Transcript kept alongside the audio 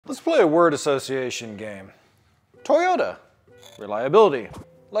Let's play a word association game. Toyota, reliability.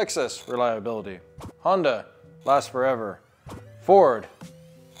 Lexus, reliability. Honda, lasts forever. Ford,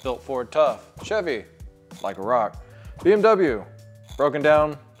 built Ford tough. Chevy, like a rock. BMW, broken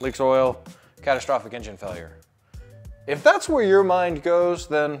down, leaks oil, catastrophic engine failure. If that's where your mind goes,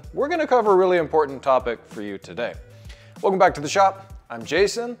 then we're gonna cover a really important topic for you today. Welcome back to the shop. I'm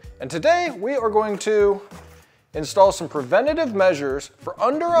Jason, and today we are going to install some preventative measures for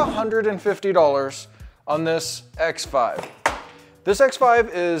under $150 on this X5. This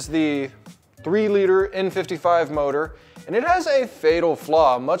X5 is the 3-liter N55 motor, and it has a fatal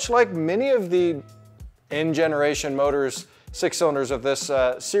flaw, much like many of the N-generation motors, 6 cylinders of this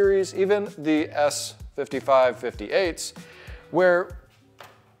series, even the S55 58s, where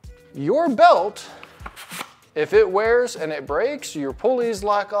your belt, if it wears and it breaks, your pulleys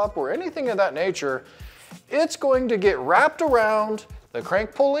lock up or anything of that nature, it's going to get wrapped around the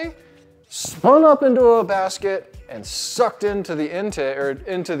crank pulley, spun up into a basket, and sucked into the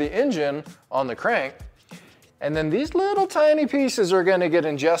engine on the crank. And then these little tiny pieces are gonna get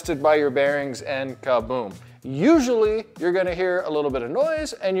ingested by your bearings and kaboom. Usually, you're gonna hear a little bit of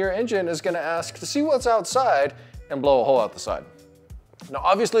noise and your engine is gonna ask to see what's outside and blow a hole out the side. Now,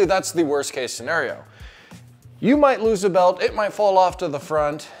 obviously, that's the worst case scenario. You might lose a belt, it might fall off to the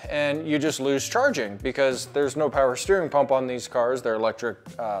front, and you just lose charging because there's no power steering pump on these cars, they're electric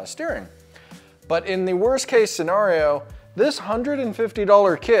steering. But in the worst case scenario, this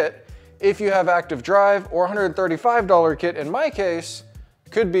 $150 kit, if you have active drive, or $135 kit in my case,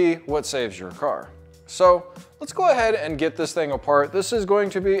 could be what saves your car. So let's go ahead and get this thing apart. This is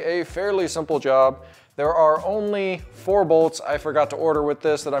going to be a fairly simple job. There are only 4 bolts I forgot to order with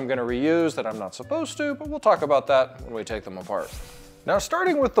this that I'm gonna reuse that I'm not supposed to, but we'll talk about that when we take them apart. Now,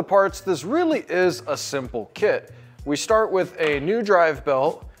 starting with the parts, this really is a simple kit. We start with a new drive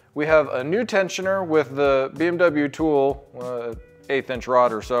belt. We have a new tensioner with the BMW tool, 1/8 inch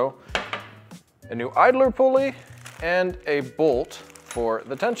rod or so, a new idler pulley, and a bolt for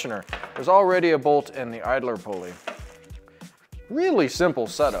the tensioner. There's already a bolt in the idler pulley. Really simple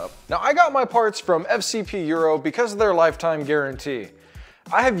setup. Now, I got my parts from FCP Euro because of their lifetime guarantee.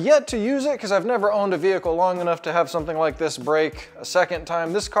 I have yet to use it because I've never owned a vehicle long enough to have something like this break a second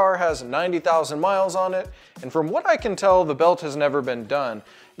time. This car has 90,000 miles on it, and from what I can tell, the belt has never been done.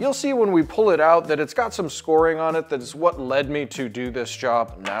 You'll see when we pull it out that it's got some scoring on it that is what led me to do this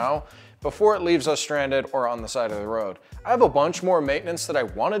job now, before it leaves us stranded or on the side of the road. I have a bunch more maintenance that I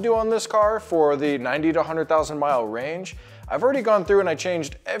want to do on this car for the 90 to 100,000 mile range. I've already gone through and I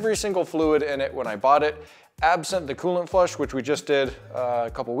changed every single fluid in it when I bought it, absent the coolant flush, which we just did a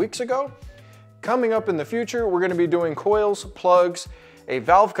couple weeks ago. Coming up in the future, we're going to be doing coils, plugs, a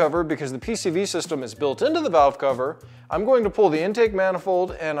valve cover, because the PCV system is built into the valve cover. I'm going to pull the intake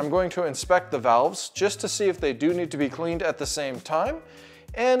manifold and I'm going to inspect the valves just to see if they do need to be cleaned at the same time.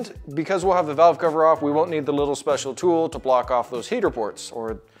 And because we'll have the valve cover off, we won't need the little special tool to block off those heater ports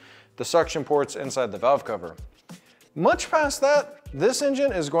or the suction ports inside the valve cover. Much past that, this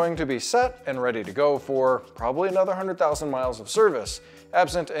engine is going to be set and ready to go for probably another 100,000 miles of service,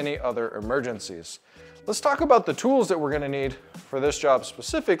 absent any other emergencies. Let's talk about the tools that we're gonna need for this job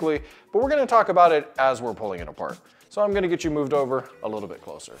specifically, but we're gonna talk about it as we're pulling it apart. So I'm gonna get you moved over a little bit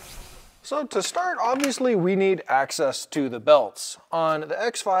closer. So to start, obviously we need access to the belts. On the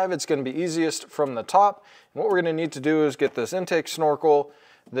X5, it's gonna be easiest from the top. And what we're gonna need to do is get this intake snorkel,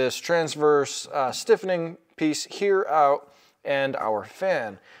 this transverse stiffening piece here out, and our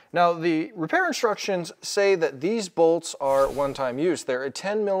fan. Now, the repair instructions say that these bolts are one-time use. They're a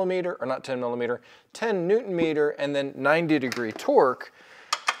 10 millimeter, or not 10 millimeter, 10 Newton meter, and then 90-degree torque.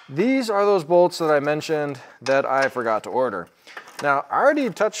 These are those bolts that I mentioned that I forgot to order. Now, I already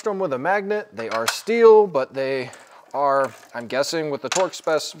touched them with a magnet. They are steel, but they are, I'm guessing with the torque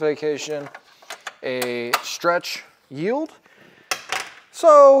specification, a stretch yield.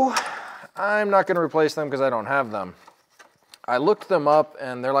 So I'm not gonna replace them because I don't have them. I looked them up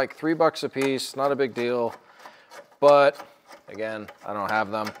and they're like $3 a piece, not a big deal. But again, I don't have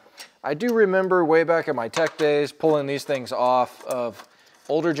them. I do remember way back in my tech days pulling these things off of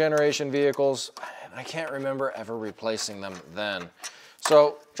older generation vehicles. I can't remember ever replacing them then.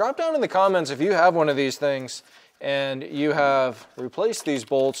 So drop down in the comments if you have one of these things and you have replaced these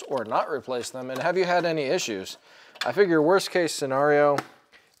bolts or not replaced them, and have you had any issues? I figure worst case scenario,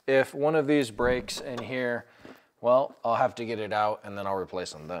 if one of these breaks in here, well, I'll have to get it out and then I'll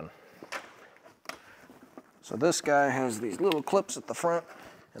replace them then. So this guy has these little clips at the front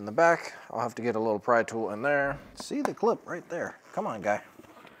and the back. I'll have to get a little pry tool in there. See the clip right there. Come on, guy.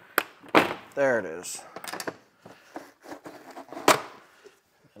 There it is.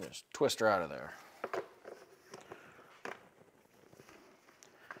 Just twist her out of there.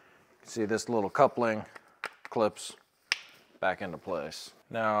 See, this little coupling clips back into place.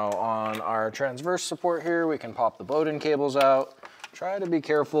 Now on our transverse support here, we can pop the Bowden cables out. Try to be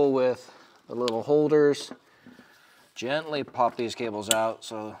careful with the little holders. Gently pop these cables out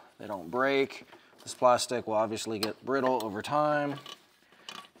so they don't break. This plastic will obviously get brittle over time.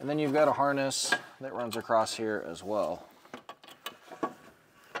 And then you've got a harness that runs across here as well.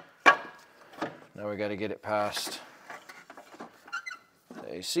 Now we got to get it past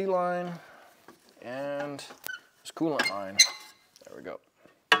the AC line and this coolant line. There we go.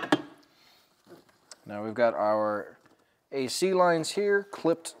 Now we've got our AC lines here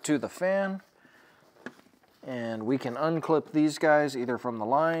clipped to the fan, and we can unclip these guys either from the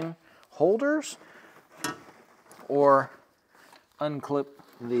line holders or unclip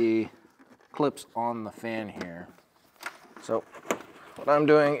the clips on the fan here. So what I'm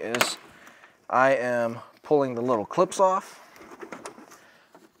doing is I am pulling the little clips off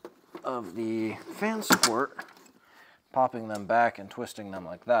of the fan support, popping them back and twisting them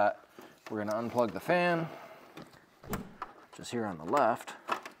like that. We're going to unplug the fan, just here on the left,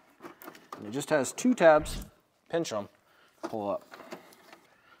 and it just has 2 tabs. Pinch them, pull up.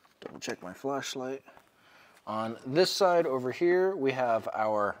 Double check my flashlight. On this side over here, we have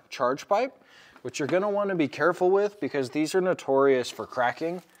our charge pipe, which you're going to want to be careful with because these are notorious for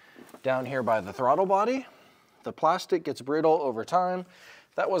cracking down here by the throttle body. The plastic gets brittle over time.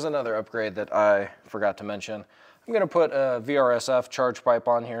 That was another upgrade that I forgot to mention. I'm going to put a VRSF charge pipe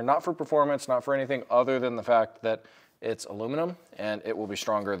on here, not for performance, not for anything other than the fact that it's aluminum and it will be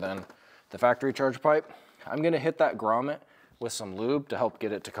stronger than the factory charge pipe. I'm going to hit that grommet with some lube to help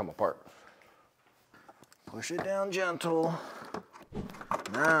get it to come apart. Push it down gentle.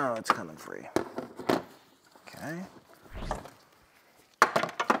 Now it's coming free. Okay.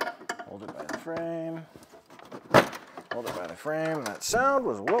 Hold it by the frame. Hold it by the frame. That sound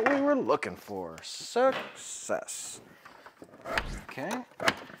was what we were looking for. Success. Okay,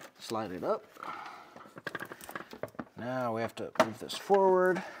 slide it up. Now we have to move this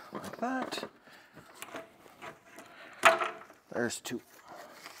forward like that. There's 2.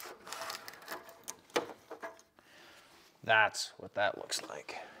 That's what that looks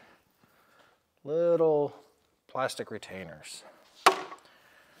like. Little plastic retainers.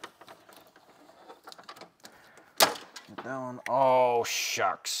 Get that one. Oh,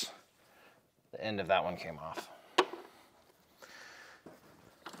 shucks. The end of that one came off.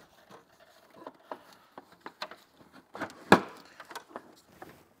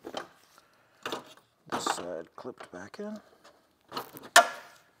 This side clipped back in.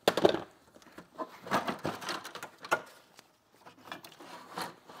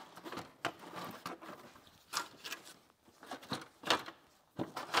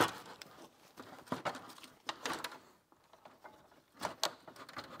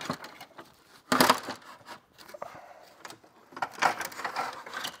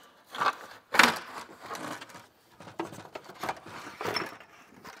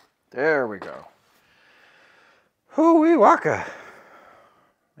 There we go. Hoo-wee waka.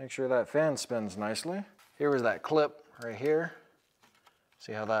 Make sure that fan spins nicely. Here was that clip right here.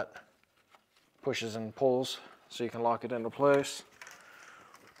 See how that pushes and pulls so you can lock it into place.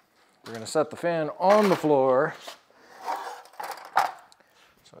 We're going to set the fan on the floor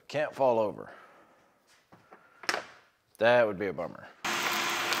so it can't fall over. That would be a bummer.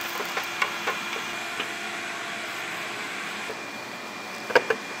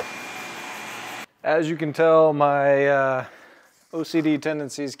 As you can tell, my OCD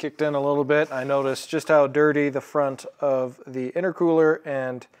tendencies kicked in a little bit. I noticed just how dirty the front of the intercooler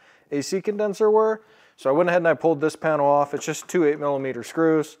and AC condenser were. So I went ahead and I pulled this panel off. It's just 2 8mm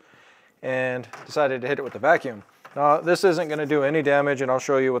screws and decided to hit it with the vacuum. Now this isn't going to do any damage, and I'll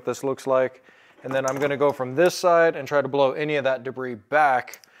show you what this looks like. And then I'm going to go from this side and try to blow any of that debris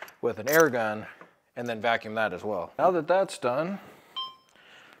back with an air gun and then vacuum that as well. Now that that's done,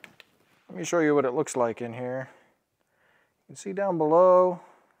 let me show you what it looks like in here. You can see down below,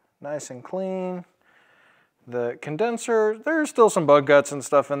 nice and clean. The condenser, there's still some bug guts and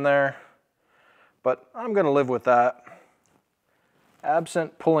stuff in there, but I'm gonna live with that.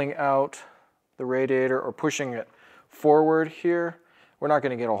 Absent pulling out the radiator or pushing it forward here, we're not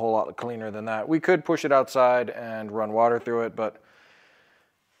gonna get a whole lot cleaner than that. We could push it outside and run water through it, but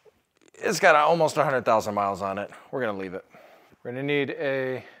it's got almost 100,000 miles on it. We're gonna leave it. We're gonna need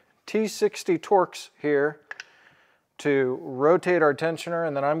a T60 Torx here to rotate our tensioner,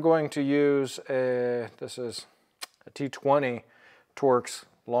 and then I'm going to use this is a T20 Torx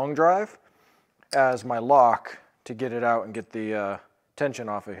long drive as my lock to get it out and get the tension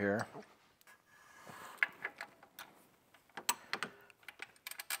off of here.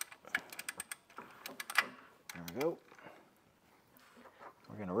 There we go.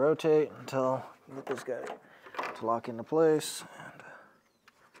 We're going to rotate until we get this guy to lock into place. And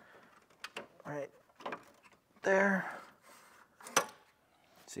right there.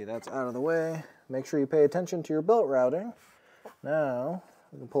 See, that's out of the way. Make sure you pay attention to your belt routing. Now,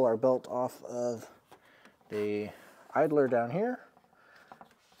 we can pull our belt off of the idler down here,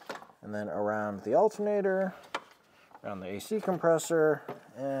 and then around the alternator, around the AC compressor,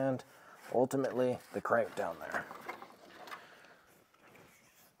 and ultimately the crank down there.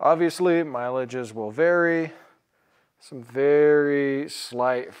 Obviously, mileages will vary. Some very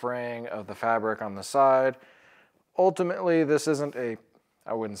slight fraying of the fabric on the side. Ultimately, this isn't a,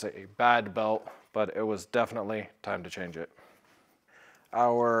 I wouldn't say a bad belt, but it was definitely time to change it.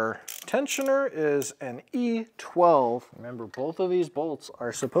 Our tensioner is an E12. Remember, both of these bolts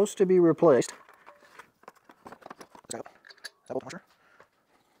are supposed to be replaced. Check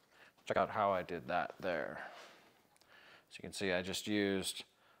out how I did that there. So you can see I just used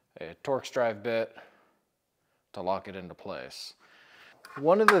a Torx drive bit to lock it into place.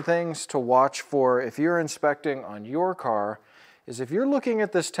 One of the things to watch for if you're inspecting on your car is if you're looking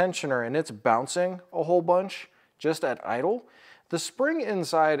at this tensioner and it's bouncing a whole bunch just at idle, the spring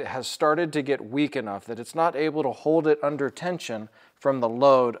inside has started to get weak enough that it's not able to hold it under tension from the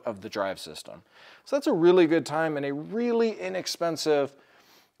load of the drive system. So that's a really good time and a really inexpensive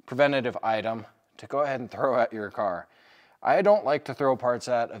preventative item to go ahead and throw at your car. I don't like to throw parts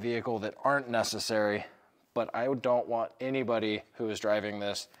at a vehicle that aren't necessary, but I don't want anybody who is driving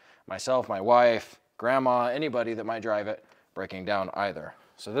this, myself, my wife, grandma, anybody that might drive it, breaking down either.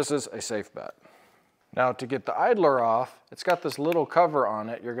 So this is a safe bet. Now to get the idler off, it's got this little cover on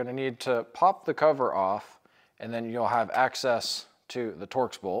it. You're gonna need to pop the cover off and then you'll have access to the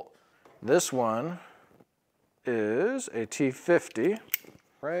Torx bolt. This one is a T50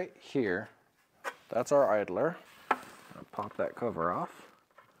 right here. That's our idler. I'll pop that cover off,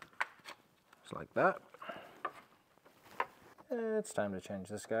 just like that. It's time to change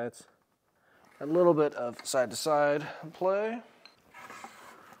this guy. It's a little bit of side-to-side play.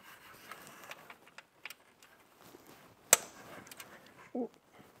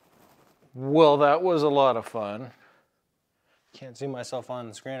 Well, that was a lot of fun. Can't see myself on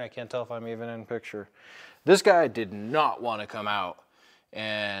the screen. I can't tell if I'm even in picture. This guy did not want to come out.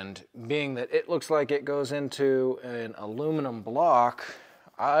 And being that it looks like it goes into an aluminum block,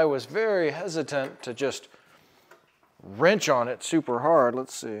 I was very hesitant to just wrench on it super hard.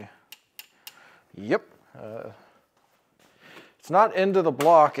 Let's see. Yep. It's not into the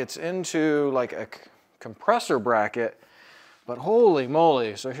block. It's into like a compressor bracket. But holy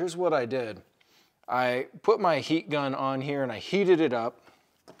moly, so here's what I did. I put my heat gun on here and I heated it up.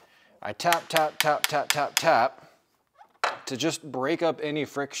 I tap, tap, tap, tap, tap, tap to just break up any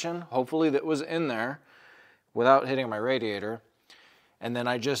friction, hopefully that was in there, without hitting my radiator. And then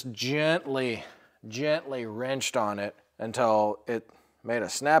I just gently wrenched on it until it made a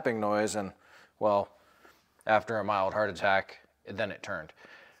snapping noise, and well, after a mild heart attack, then it turned.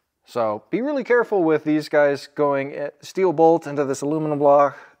 So be really careful with these guys going steel bolt into this aluminum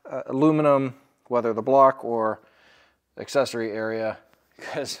block, whether the block or accessory area,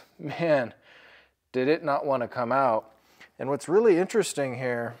 because man, did it not want to come out. And what's really interesting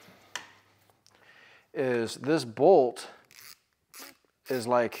here is this bolt is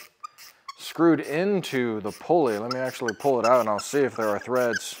like screwed into the pulley. Let me actually pull it out and I'll see if there are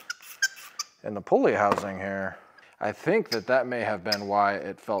threads in the pulley housing here. I think that may have been why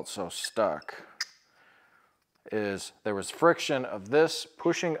it felt so stuck, is there was friction of this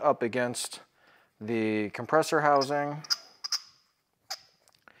pushing up against the compressor housing.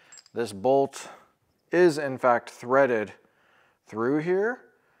 This bolt is in fact threaded through here,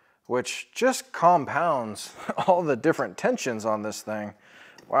 which just compounds all the different tensions on this thing.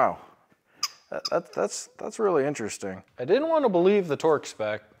 Wow, that's really interesting. I didn't want to believe the torque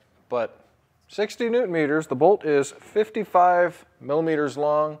spec, but 60 Newton meters, the bolt is 55 millimeters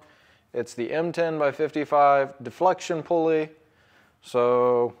long. It's the M10 by 55 deflection pulley.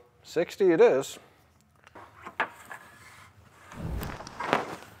 So 60 it is.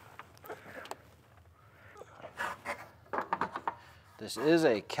 This is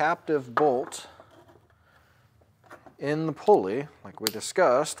a captive bolt in the pulley, like we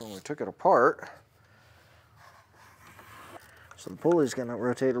discussed when we took it apart. So the pulley's going to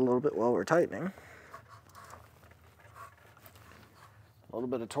rotate a little bit while we're tightening. A little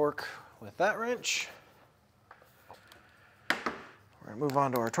bit of torque with that wrench. We're going to move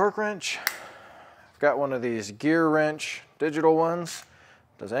on to our torque wrench. I've got one of these gear wrench digital ones.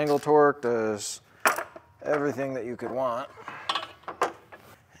 Does angle torque, does everything that you could want.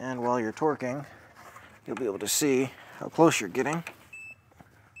 And while you're torquing, you'll be able to see how close you're getting.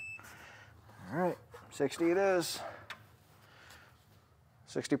 All right, 60 it is.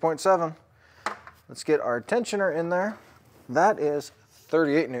 60.7. Let's get our tensioner in there. That is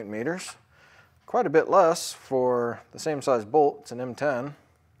 38 Newton meters. Quite a bit less for the same size bolt. It's an M10.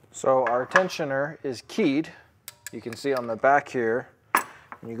 So our tensioner is keyed. You can see on the back here,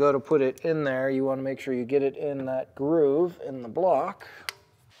 when you go to put it in there, you want to make sure you get it in that groove in the block.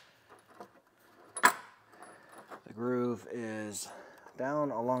 The groove is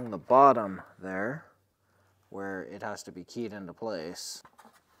down along the bottom there, where it has to be keyed into place.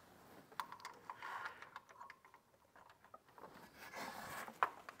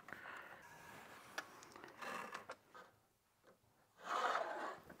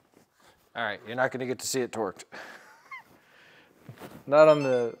 All right, you're not going to get to see it torqued. Not on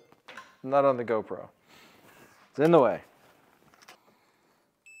the GoPro. It's in the way.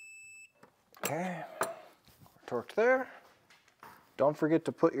 Okay, torqued there. Don't forget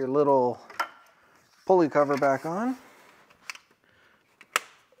to put your little pulley cover back on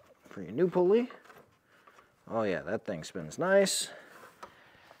for your new pulley. Oh yeah, that thing spins nice.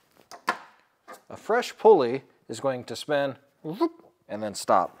 A fresh pulley is going to spin and then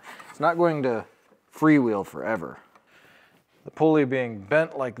stop. It's not going to freewheel forever. The pulley being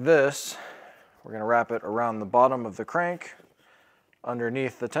bent like this, we're going to wrap it around the bottom of the crank,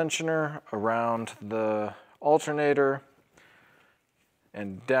 underneath the tensioner, around the alternator,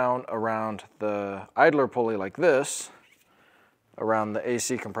 and down around the idler pulley like this, around the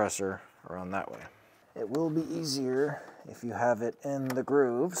AC compressor, around that way. It will be easier if you have it in the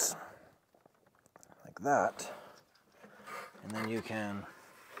grooves, like that, and then you can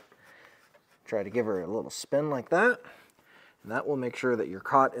try to give her a little spin like that. And that will make sure that you're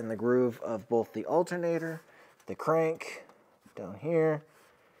caught in the groove of both the alternator, the crank down here,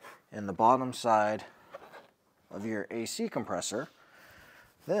 and the bottom side of your AC compressor.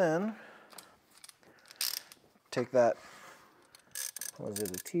 Then take that, what is it,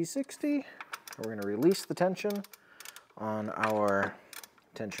 a T60? We're going to release the tension on our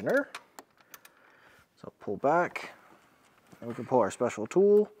tensioner. So pull back, and we can pull our special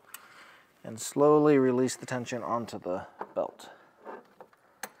tool and slowly release the tension onto the belt.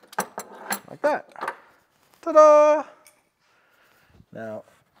 Like that. Ta-da! Now,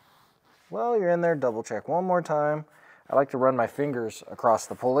 while you're in there, double check one more time. I like to run my fingers across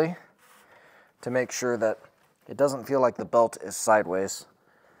the pulley to make sure that it doesn't feel like the belt is sideways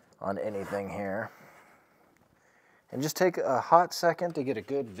on anything here. And just take a hot second to get a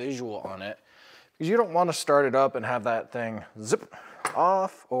good visual on it, because you don't want to start it up and have that thing zip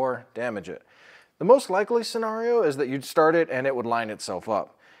off or damage it. The most likely scenario is that you'd start it and it would line itself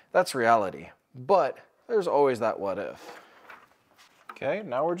up. That's reality, but there's always that what if. Okay,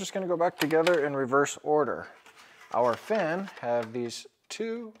 now we're just going to go back together in reverse order. Our fin has these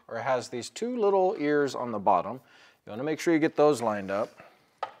two little ears on the bottom. You want to make sure you get those lined up.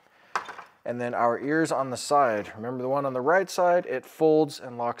 And then our ears on the side. Remember, the one on the right side, it folds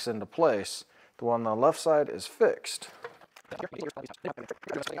and locks into place. The one on the left side is fixed.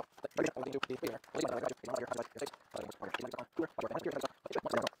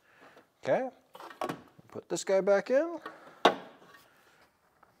 Okay, put this guy back in.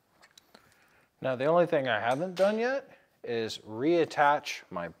 Now the only thing I haven't done yet is reattach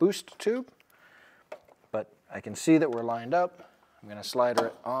my boost tube, but I can see that we're lined up. I'm going to slide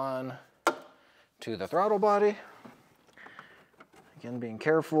it on to the throttle body. Again, being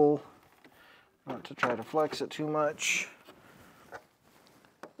careful not to try to flex it too much.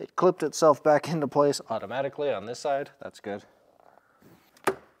 It clipped itself back into place automatically on this side. That's good.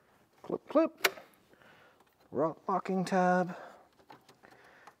 Clip, clip. Locking tab.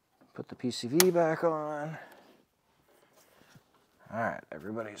 Put the PCV back on. All right,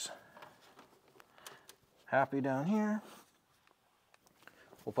 everybody's happy down here.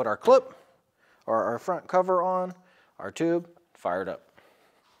 We'll put our clip or our front cover on, our tube, fired up.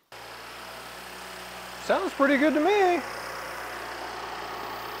 Sounds pretty good to me.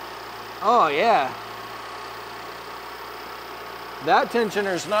 Oh yeah. That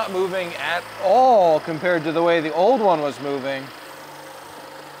tensioner's not moving at all compared to the way the old one was moving.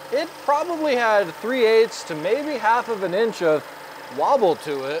 It probably had 3/8 to maybe 1/2 an inch of wobble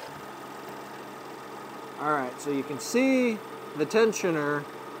to it. All right, so you can see the tensioner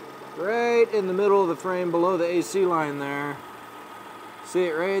right in the middle of the frame below the AC line there. See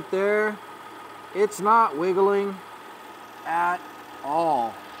it right there? It's not wiggling at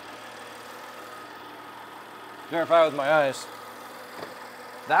all. Verify with my eyes.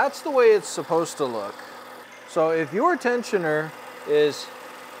 That's the way it's supposed to look. So if your tensioner is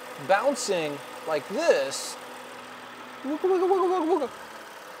bouncing like this, it'd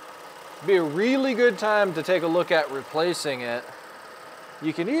be a really good time to take a look at replacing it.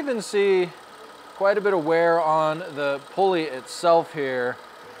 You can even see quite a bit of wear on the pulley itself here,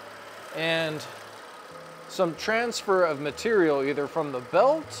 and some transfer of material either from the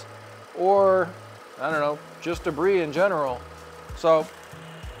belt or, I don't know, just debris in general. So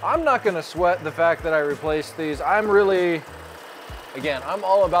I'm not gonna sweat the fact that I replaced these. I'm really, again, I'm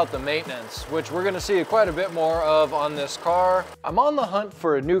all about the maintenance, which we're gonna see quite a bit more of on this car. I'm on the hunt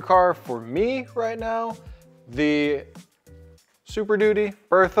for a new car for me right now. The Super Duty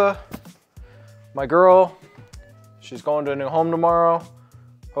Bertha, my girl, she's going to a new home tomorrow.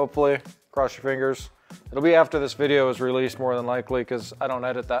 Hopefully, cross your fingers. It'll be after this video is released more than likely because I don't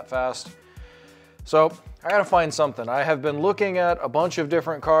edit that fast. So I gotta find something. I have been looking at a bunch of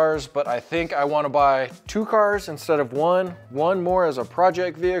different cars, but I think I wanna buy 2 cars instead of one. One more as a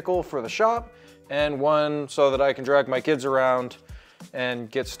project vehicle for the shop, and one so that I can drag my kids around and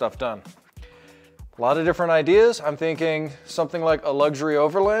get stuff done. A lot of different ideas. I'm thinking something like a luxury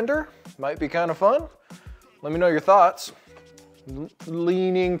overlander might be kind of fun. Let me know your thoughts.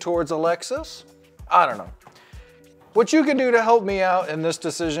 Leaning towards a Lexus? I don't know. What you can do to help me out in this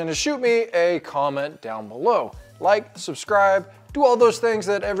decision is shoot me a comment down below. Like, subscribe, do all those things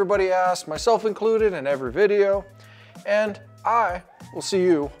that everybody asks, myself included, in every video. And I will see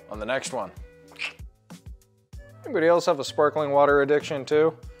you on the next one. Anybody else have a sparkling water addiction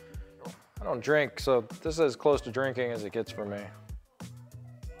too? I don't drink, so this is as close to drinking as it gets for me.